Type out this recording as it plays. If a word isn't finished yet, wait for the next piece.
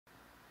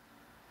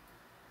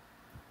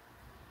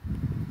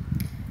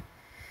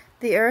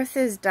The earth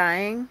is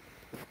dying,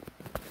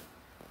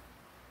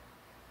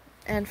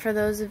 and for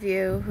those of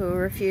you who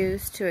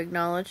refuse to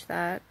acknowledge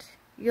that,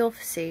 you'll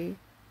see.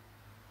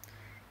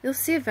 You'll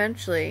see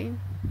eventually.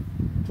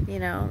 You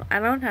know, I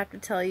don't have to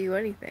tell you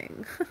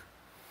anything.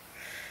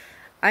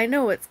 I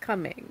know what's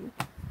coming.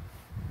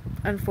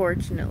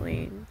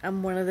 Unfortunately,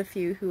 I'm one of the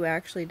few who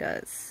actually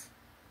does.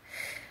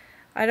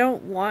 I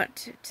don't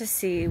want to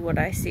see what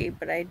I see,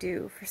 but I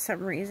do for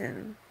some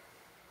reason.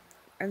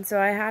 And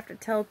so I have to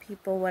tell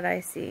people what I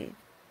see,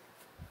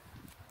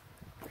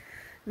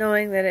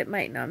 knowing that it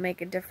might not make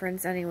a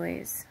difference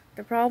anyways.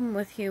 The problem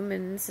with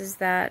humans is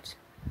that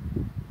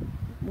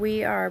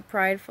we are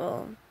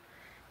prideful,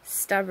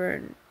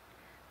 stubborn,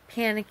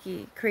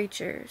 panicky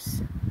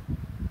creatures,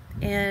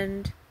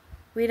 and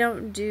we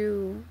don't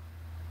do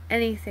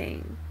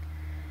anything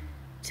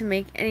to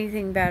make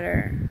anything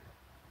better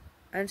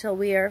until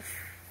we are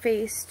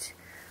faced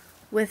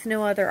with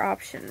no other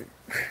option.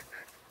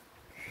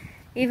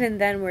 Even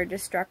then we're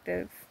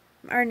destructive.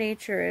 Our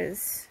nature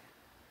is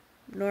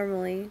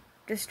normally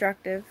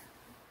destructive.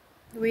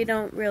 We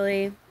don't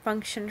really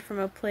function from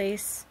a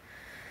place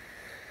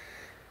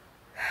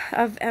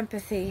of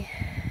empathy.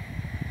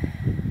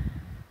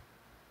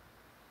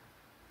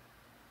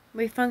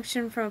 We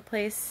function from a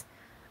place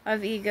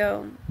of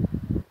ego,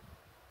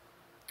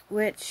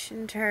 which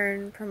in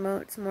turn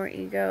promotes more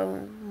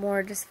ego,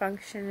 more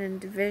dysfunction and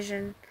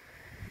division,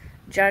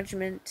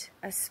 judgment,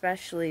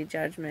 especially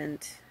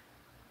judgment,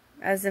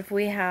 as if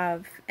we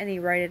have any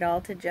right at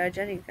all to judge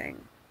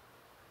anything.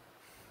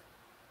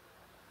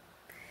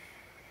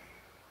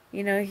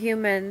 You know,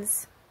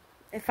 humans,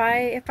 if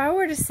I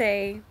were to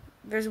say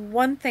there's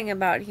one thing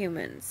about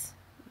humans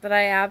that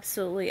I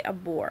absolutely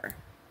abhor,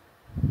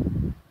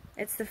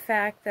 it's the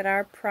fact that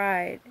our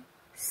pride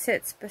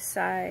sits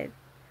beside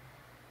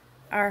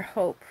our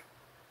hope.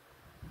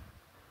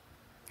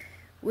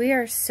 We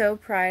are so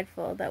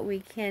prideful that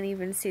we can't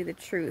even see the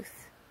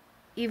truth,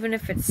 even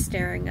if it's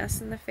staring us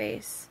in the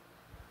face.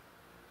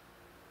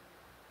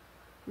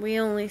 We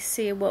only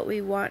see what we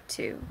want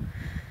to,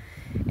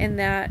 and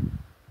that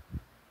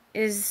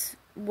is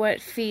what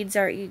feeds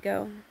our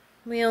ego.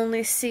 We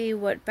only see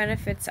what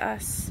benefits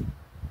us.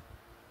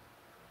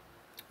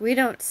 We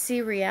don't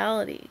see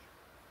reality.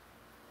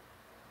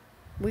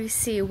 We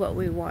see what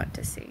we want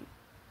to see.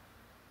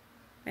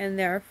 And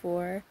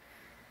therefore,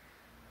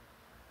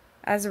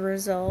 as a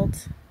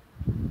result,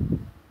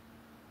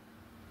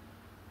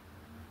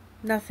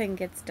 nothing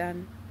gets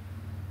done.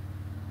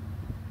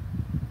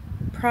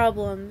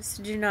 Problems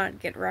do not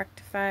get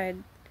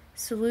rectified.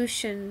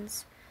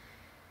 Solutions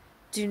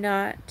do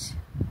not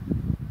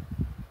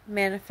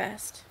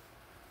manifest.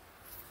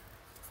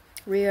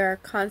 We are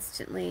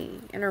constantly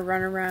in a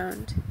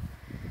runaround,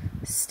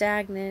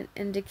 stagnant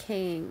and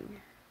decaying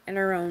in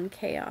our own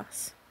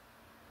chaos.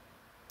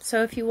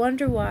 So if you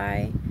wonder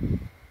why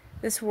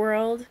this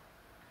world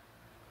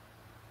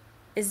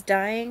is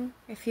dying,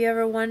 if you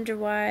ever wonder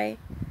why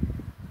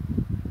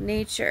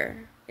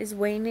nature is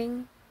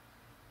waning,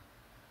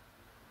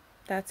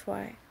 that's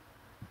why.